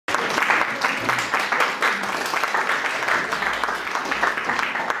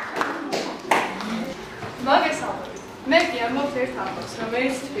ერთ ამბავს,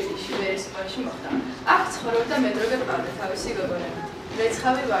 რომელიც თბილისში ვერის უბანში მოხდა. აქ ცხოვრობდა მეტროგე ყავდა თავისი გოგონებით.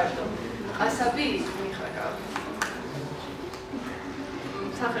 რეცხავი ვარდო, ყასაბი მიხაკა.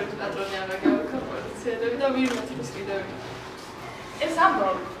 სახელმწიფო პატრონი ამაგავი კომპოზიციები და ვირმოთის კიდევ. ეს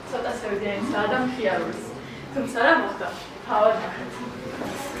ამბავი ცოტა სევიდიანიცაა და მხიარულს. თუმცა რა მოხდა? თავად ნახეთ.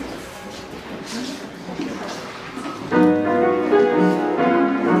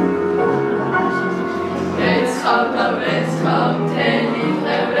 Retzchav, teli,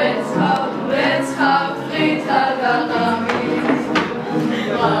 retzchav, ղիթա գաղամից,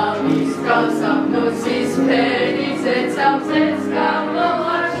 Ղամիս կասավ նոսիս պերից, Էցավ զեց կամլող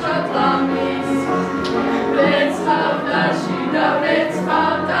արշատլամից, Retzchav, դաշի դավ,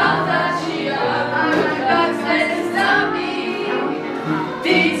 retzchav, դաղդաշի աղագած լեցնամի,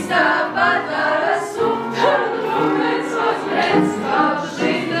 Դիստա պատարը սուպտան, Retzchav, retzchav,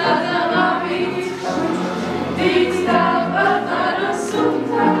 ղիթա գաղամից, Դիստա պատարը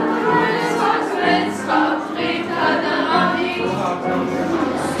սուպտան,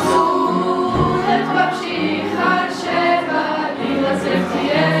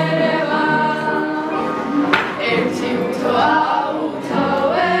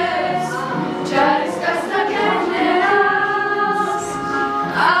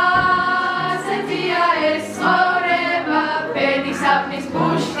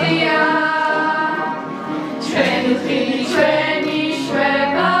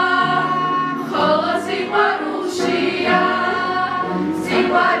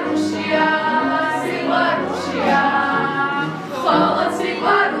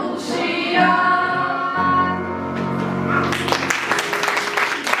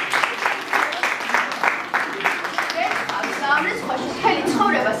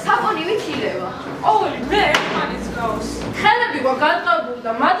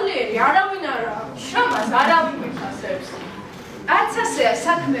 და მადლიერი არავინ არა შრომას არავინ მიხასებს არც ასეა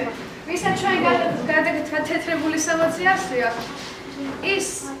საქმე ვისაც ჩვენ გადაგეთმა თეთრებული სამოციასია ის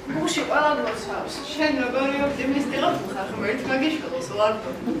გუში ყველა გვოცავს შენ როგორი ოპტიმისტი ხარ ხომ ერთ მაგიშვილოს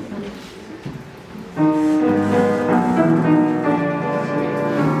ვარდო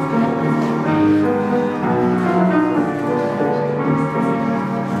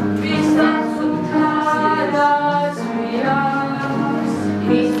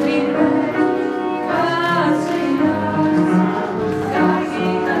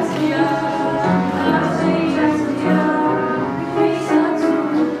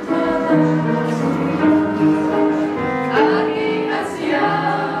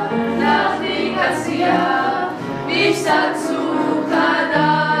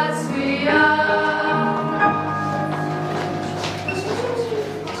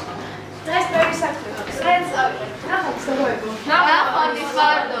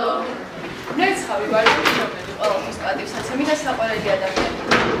საყვარელი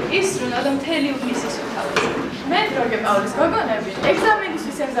ადამიანი ის რომ და მთელი უბნის ის უთავაზი მე დროგე პავლეს გოგონები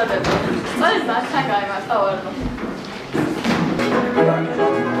ეგზამენისთვის ემზადებოდნენ სწორედ მათთან გაემართა ვარდო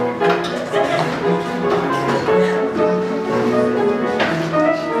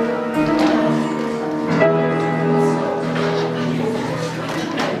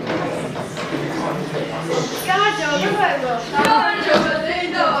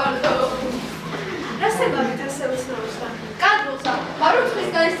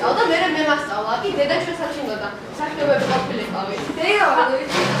და მე მასწავლა კი დედა ჩვენსაც უნდოდა სახეობები ყოფილიყავი დედა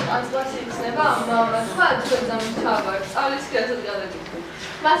ანსლასი იცნება მამა სხვა ჩვენზამით ხაბარ სწავლის კრედიტად გადაგიქ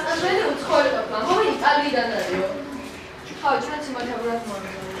მასწავლებელი უცხოელი ყოფნა მოვი იტალიიდან არისო ხო ჩვენც მათაბრად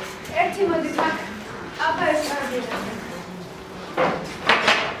მომდო ერთი მოდი თაკ აბა ეს კარგია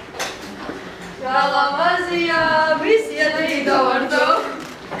გალავაზია ვისია დედა ვარდო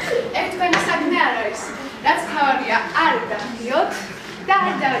ეს თქვენი საქმე არ არის რაც თავარია არ დაგიოთ და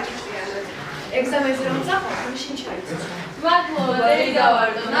არ დავჭირდეთ. ეგზამენზე რომ წახვარ, მაშინ ჩაიწევ. მადლობა, დედა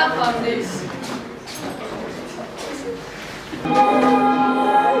ვარდო, ნახვამდის.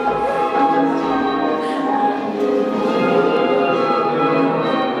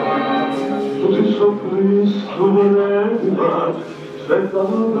 სოფლის ხურებად,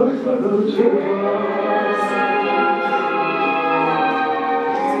 შეტანოს გადაჭერა.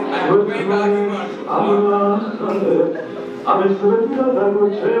 Amesreta da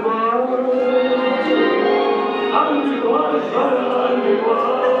nocheva Almiwa salamiwa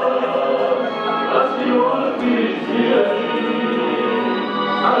Asiwa bishiyari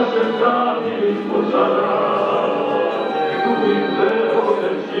Asentani musara Kubinde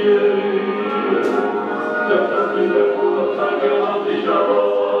hodechieri Teptapinde puro sangela disharo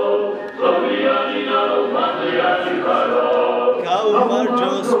Sabriani naro matriani karo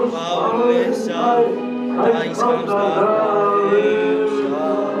Kaumarjos Paulesa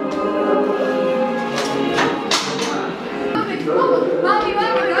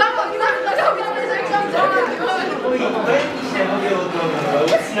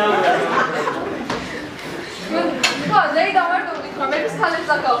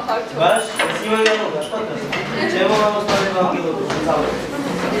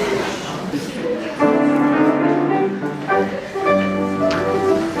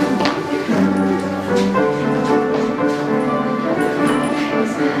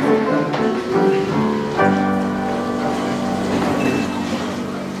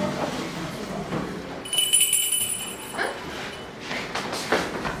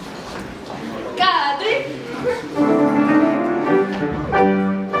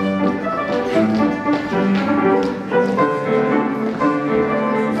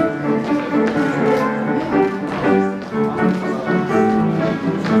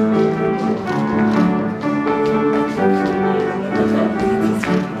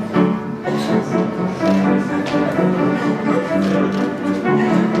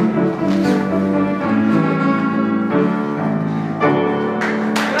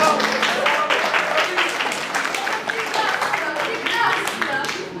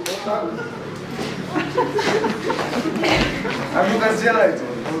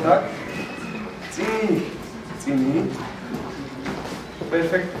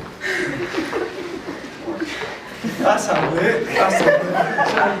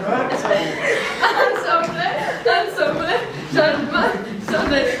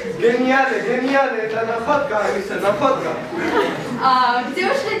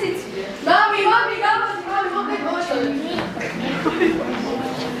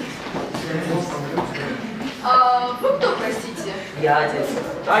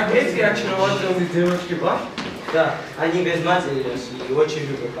Да, они без матери и очень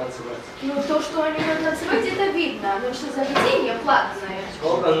любят танцевать. Ну, то, что они любят танцевать, это видно, но что заведение платное.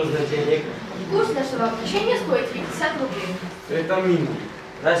 Сколько нужно денег? Курс нашего обучения стоит 50 рублей. Это минимум.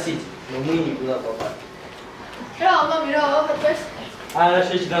 Простите, но мы никуда попали. А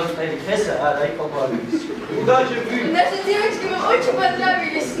наши нам стали хеса, а дай попались. Удачи вы! Наши девочки вам очень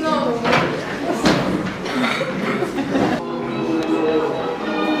понравились снова.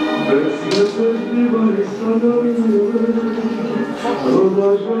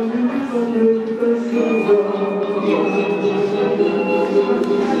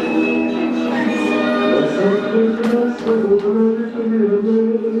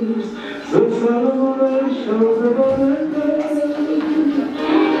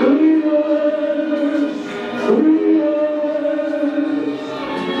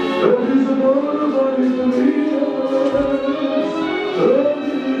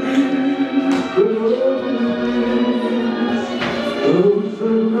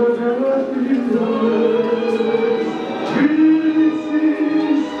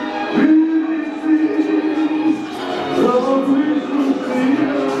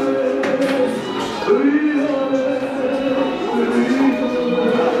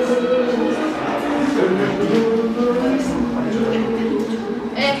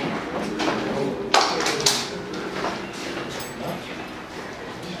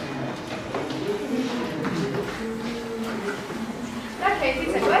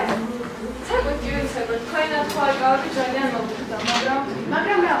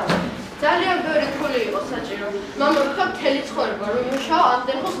 ძალიან ბევრი თული იყო საჭირო. მამამ ხა მთელი ცხოვრება რომ იმუშაო,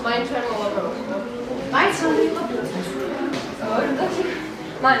 ამდენ ხოს მაინც ვერ მოვაგროვო. მაინც არ იყო პროცესი.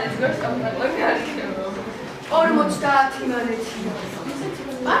 მანეთ გორს კომპლექტი არ იქნება. 50 მანეთი.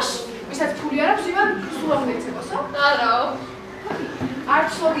 მაშ, ვისაც ფული არ აქვს, იმან სულ არ მეცებოსო? არაო.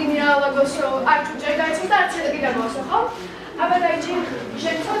 არც გენერალოგოსო, არც უჯერ გაიცნო და არც ელგი დაგოსო, ხო? აბა დაიჭი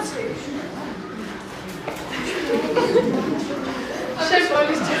შემცოცი.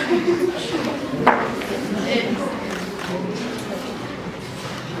 შეშოლის ჭი.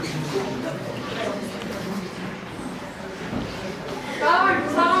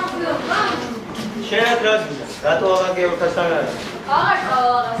 შენად რას გინდა? რატო აღარ გეორთასთან არა? აღარ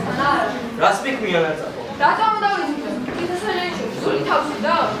ყავაღასთან არა. რას მიქვია ნაწახო? რატომ უნდა ვიცოდე? თითასალეში ზული თავში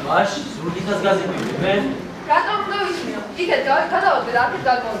და? მაშ, ზურგითას გაზიგვი მე? რატომ უნდა ვიცოდე? იქეთ გადავადგე და აქეთ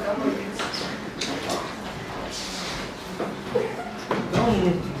გადავადგე.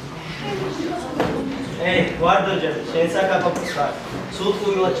 ვარდოჯერ, შენ საკაფაფოს ხარ. სულ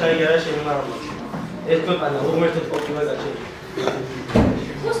ხუილად ჩაიარა შენ მამაში. ეს ქვეყანა უღმერთოდ ყოფილა გაჩერდა.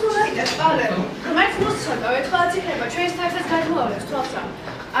 მოსულაიტეს პალე. რომელიც მოსწოდა, ეთქვა ციხება, ჩვენს თავს გადმოავლეს თვალსა.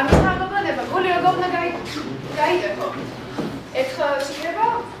 ამის თაღობანება გული როგორ უნდა გაიტეხო. ეთქვა ციხება,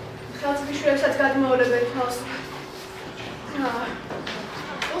 ხელმძღვანელებსაც გადმოავლებენ თავს.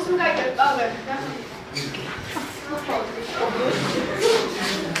 ოსმ გაიტეხ პალე.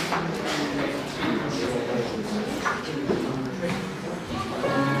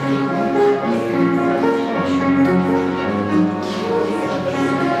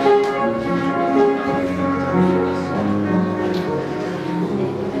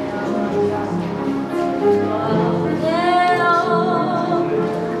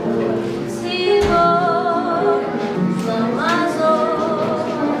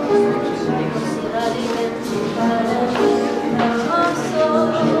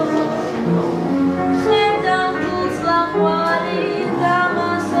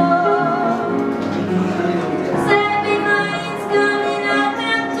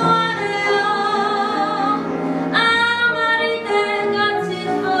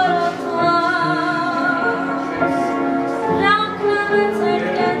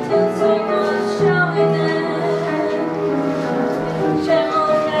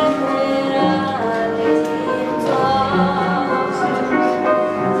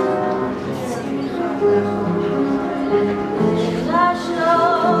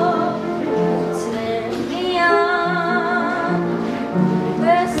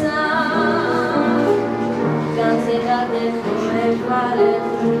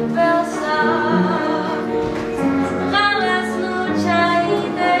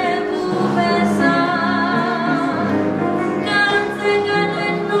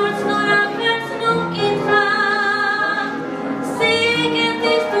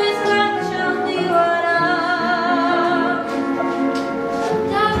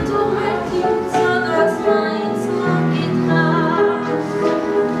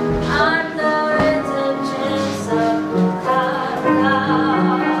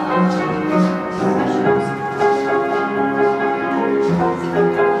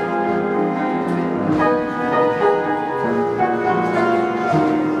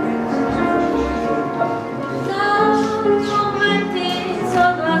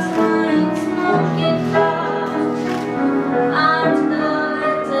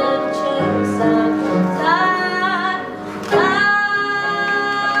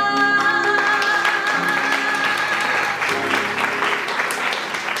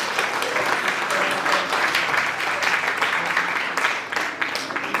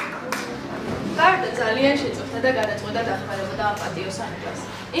 ძალიან შეწუხდა და გადაწყვეტა დახმარებოდა აპატიოს ანებას.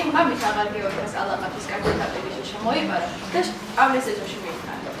 იმ ღამით აღარ გეორგეს ალაყაფის კარგი თაფლიში შემოიპარა და ამის ეძოში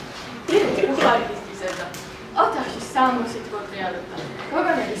მიიქნა. დიდი უხარი იზრდა. ოთახში 60 გოტრიალობდა.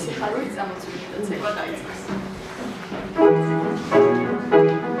 გოგონების სიხარული წამოწვილი და ცეკვა დაიწყეს.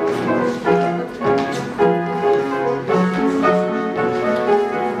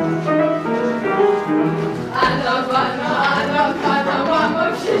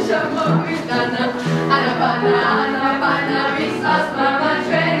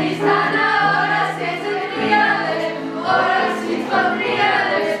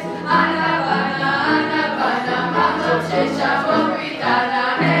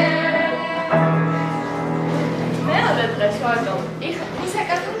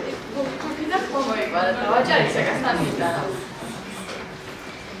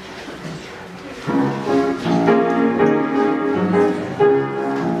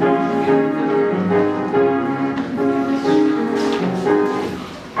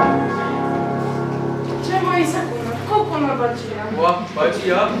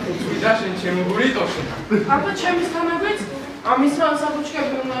 ბაჭია, ვიდა შენ ჩემი გული ტოში. აბა ჩემის თანაგვით ამის რა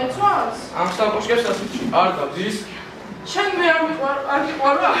საფუჭკები უნდა ეცვას? ამ საფუჭკებს ასეთში არ დავდის. შენ მე არ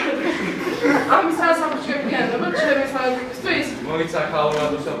გიყვარ რა. ამის რა საფუჭკები განდა, ჩემი თანაგვისთვის. მოიცა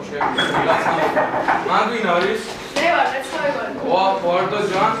ხაურადო საფუჭკები. ვიღაცა. მან ვინ არის? მე ვარ, ეცვაი ვარ. ვარდო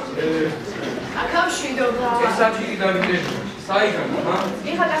ჯან. აქ მშვიდობა. ეს საჭირი დავიდე. საიდან, ჰა?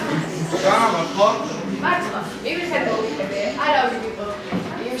 იხადა. გამა ხო? მართლა, მივიხედო ვიქებე, არავინ იყო.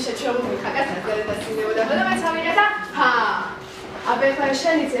 იმ შეჩერებული ხაკას და სინებოდა და მე სამიღეთა, ჰა. აბა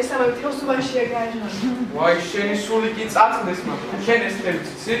შენიც ეს ამით როსუბანშია გააჟნა. ვაი, შენი სული კი წაწდეს მაგრამ. შენ ეს ხელი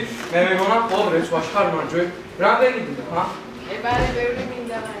ციცი, მე მეგონა ხო რეცვაში ხარ მარჯვე. რამდენი გინდა, ჰა? ებარე ბევრი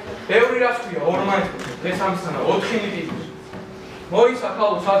მინდა მაგრამ. ბევრი რას ქვია, ორმაინც. მესამისანა 4 ნიტი. მოიცა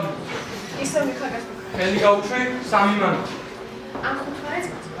ხალო სადმო. ისე მიხაკას. ხელი გაუშვი 3 მანო. ამ 5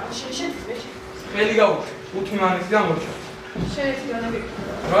 მანეთს შენ ხელი გაუშვი 5 მანეთი და მოჩა. შენეთი განაგიკ.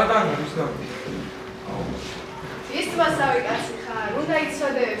 რა დანა ის და. ის მასავე კაცი ხარ, უნდა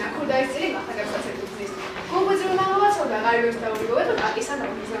იცოდე, ნახო დაიწერი მახაგებსაც ეკუთვნის. კომპოზიცია მაღალაცოდა, გაიგებს დაურიგო და კაკისა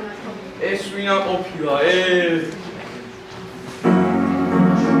დაუგზავნათო. ეს ვინა ყოფილა,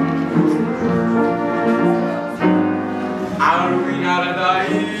 არ ვინ არ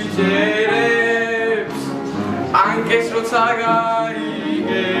დაიჯერებს, ანკეს როცა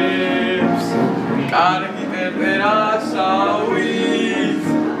გაიგებს, კარგი ტემპერატურით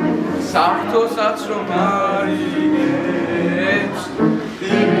საფრთხოსაც რომ არიგებს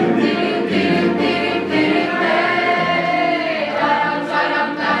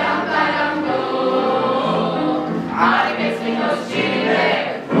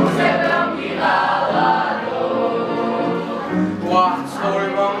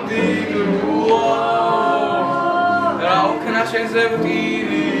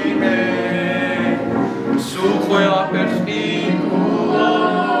ზევტირინე სულ ყველაფერს ყიდულო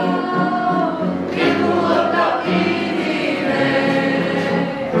და ყიდირე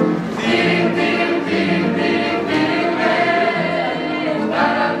დირიმ დირიმ დირიმ დირიმ დირიმე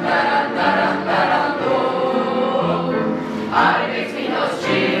დარამ დარამ დარამ დარამ დო არის მინოს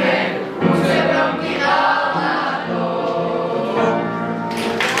ჭირე უსებრომ გინალადო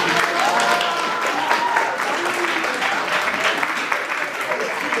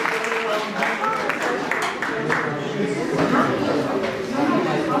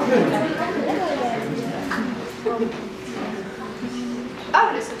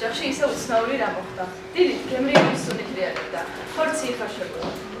ავლის ოჯახში ისე უცნაური რა მოხდა. დილით გემრიელი სუნიკი არებდა. ხორცი იხარშებოდა.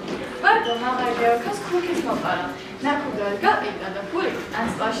 ვარდო მაღალი გეოქას ქუქის მოყარა. ნაკუ გარგა იყდა და ფული ან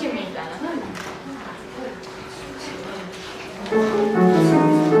წყალში მიიტანა.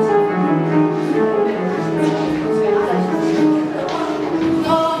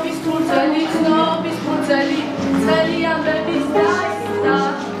 ნობის ფუძელი ძალიან ბების დაისდა.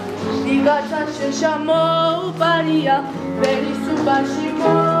 Digata shesha moparia, veris ubashi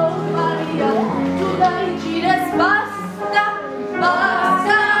moparia, tu dai gires basta,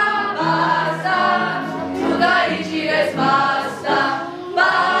 basta, basta, tu dai gires basta,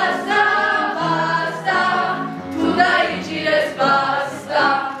 basta, basta, tu dai gires basta.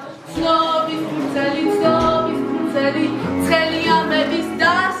 Snobis purceli, tseli amebis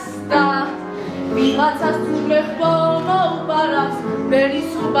dasta. Vიღაცას თუ მეხბო მოუპარავს,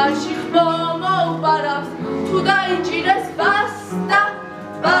 ვერის უბანში ხბო მოუპარავს, თუ დაიჭირეს ბასტა,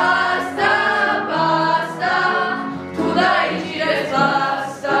 ბასტა, ბასტა, თუ დაიჭირეს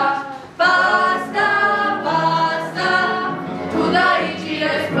ბასტა, ბასტა, ბასტა, თუ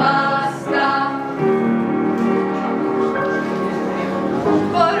დაიჭირეს ბასტა.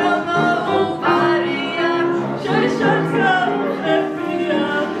 ბორო მოუპარია, შორს გაუხებია,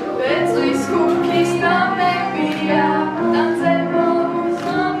 ვეწვის ქუქის ნამებია, დამწერლობის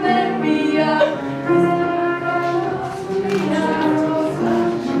ნამებია.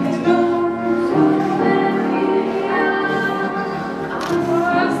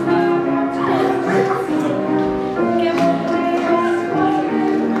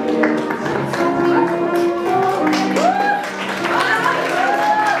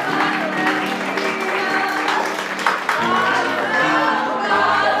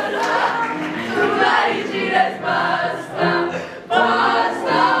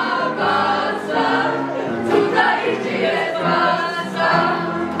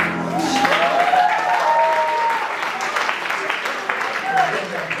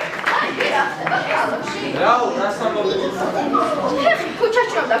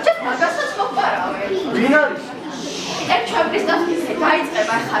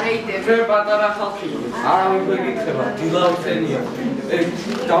 ჩვენ პატარა ხალხი არავინ გვეკითხება დილაუთენია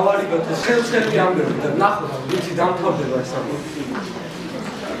დავარიგოთ ხელშელი ამბები და ნახოთ ვიცი დამთავრდება ეს ამბები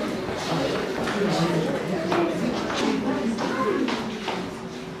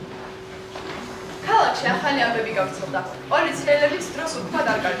ქალაქში ახალი ამბები გავრცელდა ორი ცხელებიც დროს უკმად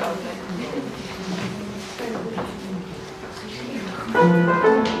არ გარკვევდნენ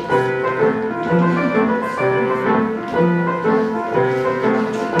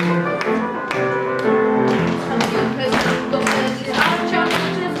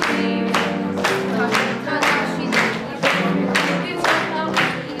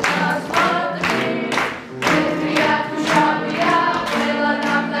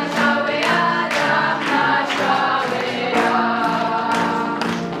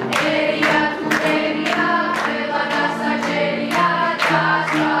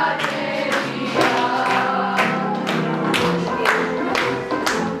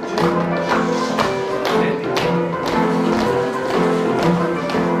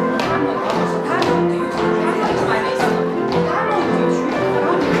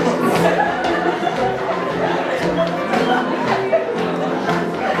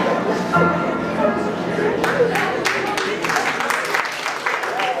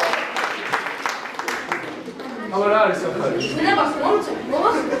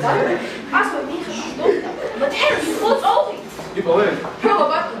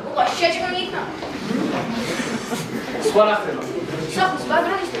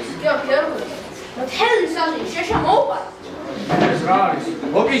მთელი სახლი შეშა მოუყარა. ეს რა არის?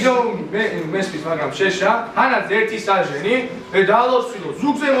 მოკიდო მესმის, მაგრამ შეშა, თანაც ერთი საჟენი, დაალოცილო,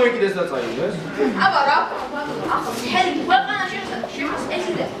 ზუგზე მოიკიდეს და წაიღეს. აბა რა, ახლა მთელი ქვეყანა შემას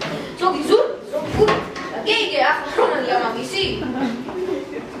ეციდა. ზოგი ზურ, ზოგი გული. გეიგე ახლა რომანია მაგისი?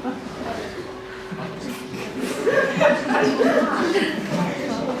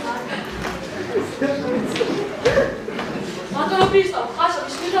 მადლობისთავ,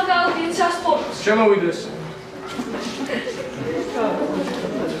 ხასობის მითად გაალდინის სასკოლოს. შემოვიდეს.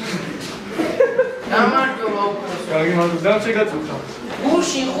 გამარჯობა უფროსო. კარგი, მადლობა, შეგაწუხა.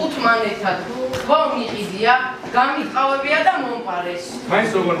 გულში ხუთ მანეთად ხო მიყიდია, გამიტყავებია და მომყარეს.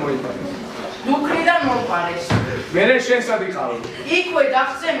 მაინც როგორ მოიპარეს? დუქნიდან მომყარეს. მერე შენსად იყავი. იქვე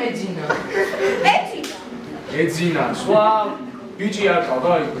დახზე მეძინა. ეძინა, სხვა ბიჭი არ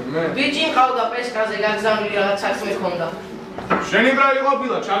ყავდა იქვე, მე? ბიჭი მყავდა პესკაზე გაგზავნილი რაღაც საქმე ჰქონდა. შენი ბრალი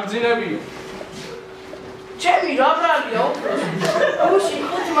ყოფილა, ჩაგძინებია. ჩემი რა ბრალია უფროსო. გულში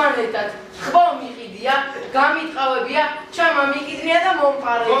ხუთ მანეთად ხო მიყიდია, გამიტყავებია, ჩამა მიკიდნია და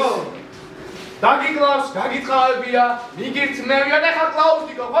მომყარეს. დაგიკლავს, გაგიტყავებია, მიგირთმევია და ხა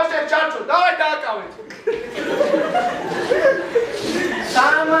კლაუსტიკო, ხო შეჩარჩო, დავაი დააკავეთ.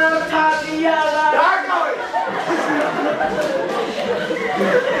 სამართალია რა. დააკავეთ.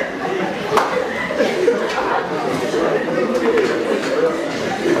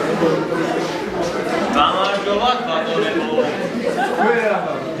 გამარჯობა ბატონებო.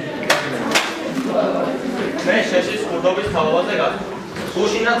 მე შეშის ხურდობის თავაზე გაქვს.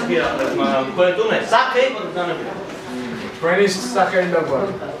 გუშინაც გიახდეთ, მაგრამ თქვენ თუნე სახე იყო ბრძანებული. ჩვენი სახელი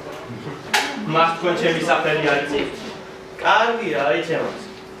დაგვარი. მას თქვენ ჩემი სახელი აიცით? კარგია, აიცემაც.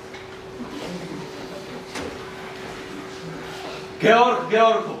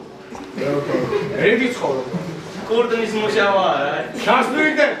 გეორგო. რიგი ცხოვრობ. კურდნის მუშავა არა.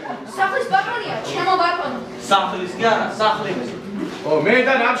 ჩასვიდე. სახლის ბატონია, ჩემო ბატონო. სახლის კი არა, სახლის. მე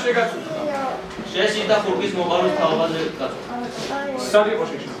და რამ შეგაწუხა? შეში და ხურგის მოყარვის თავაზე გაწვა. სად იყო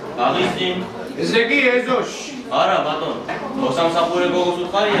შეში? აღიზინ. ესე იგი ეზოში. არა ბატონო. მოსამსახურე გოგოს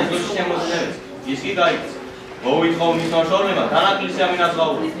უთხარი ეზოში შემოძნევს. ის კი გაიქცა. მოვითხოვ მის ნაშრომებმა დანაკლისი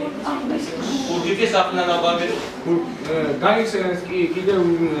ამინაცღაურა. ხურგი კი საფლან დავაგეთ. გაიხსენეთ კი კიდე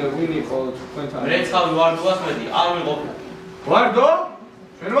ვინ იყო თქვენთან? რეცხავი ვარდოას მეტი არ ვიყოფნა. ვარდო?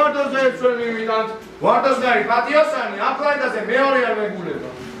 ჩვენ ვარდოზე ეცვენ მივიდანთ. ვარდოს გარი პატიოსანი ამ პლანეტაზე მეორე არ მეგულება.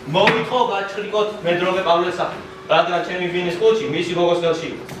 მოვითხოვ გაჩხრიკოთ მედროვე პავლეს სახელი. რადგან ჩემი ვინის კუჩი მისი გოგოს ხელში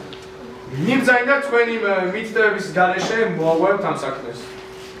იყო. მიბძაინდა თქვენი მითითებების გარეშე მოვავებთ ამ საქმეს.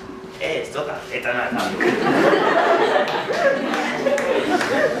 ეს ცოტა ეტანათა.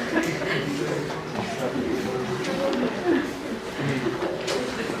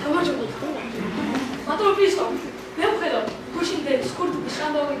 მადლობისთავ, მე ვხედავ, გუშინდელის კურდობის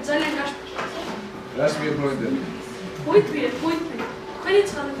შანდავი ძალიან გაშფოთდა. რას მიებროებდები? მოიტყვიე, თქვენი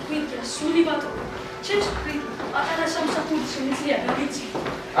წყალი თქვენია სული ბატონო. ჩემს ქვით პატარა სამსახურის მიზია გაგიცი.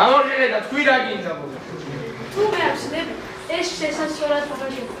 ამორჯერე და თქვი რა გინდა მოდი. თუ მე ახსნებ, ეს შესასწორად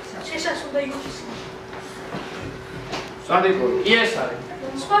მოგაჟებდა. შესასწორდა იყოს. სად იყო? კი ეს არის.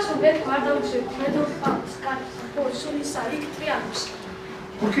 სხვას ვერ ვარდაუცებ, მე დოყავს კარგს, სულისა იქ ტრიანოს.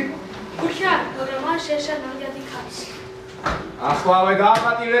 კუქი? კუქი არ, მაგრამ მან შეშა ნაგადი ხავს. ახლავე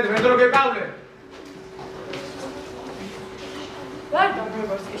გააპატილეთ მედრო გეკავლე. ვარდა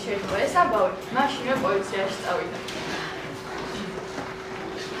როგორც კი შეიძლება ეს ამბავი, მაშინვე პოლიციაში წავიდა.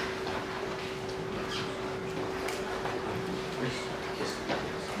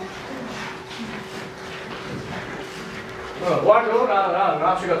 ვარდო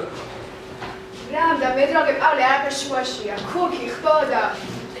რა შეგაწუხა? რა და მედროგე პავლე არაფერ შუაშია. ქუქი ხბო და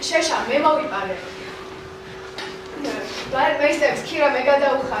შეშა მე მოვიპარე. ვარ მეისტებს ქირა მე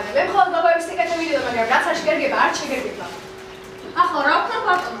გადაუხარე. მე მხოლოდ მოგების სიკეთე ვიდეო, მაგრამ რაც არ შეგერგება, არ შეგერგება. ახლა რა ვქნა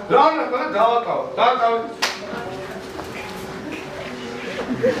ბატონო? რა უნდა დავაკავო. დავაკავე.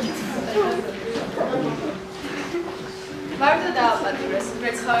 ვარდა დააპატიმრეს,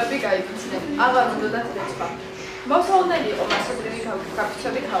 მეცხავები გაიფიცნენ. აღარ უნდათ რეცხვა. მოსავალნელი იყო მასობრივი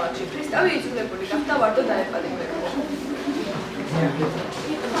გაფიცვები ქალაქში. ქრისტავი იძულებული გახდა ვარდო დაეპატიმრებინა.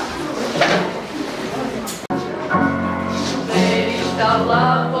 ვერის და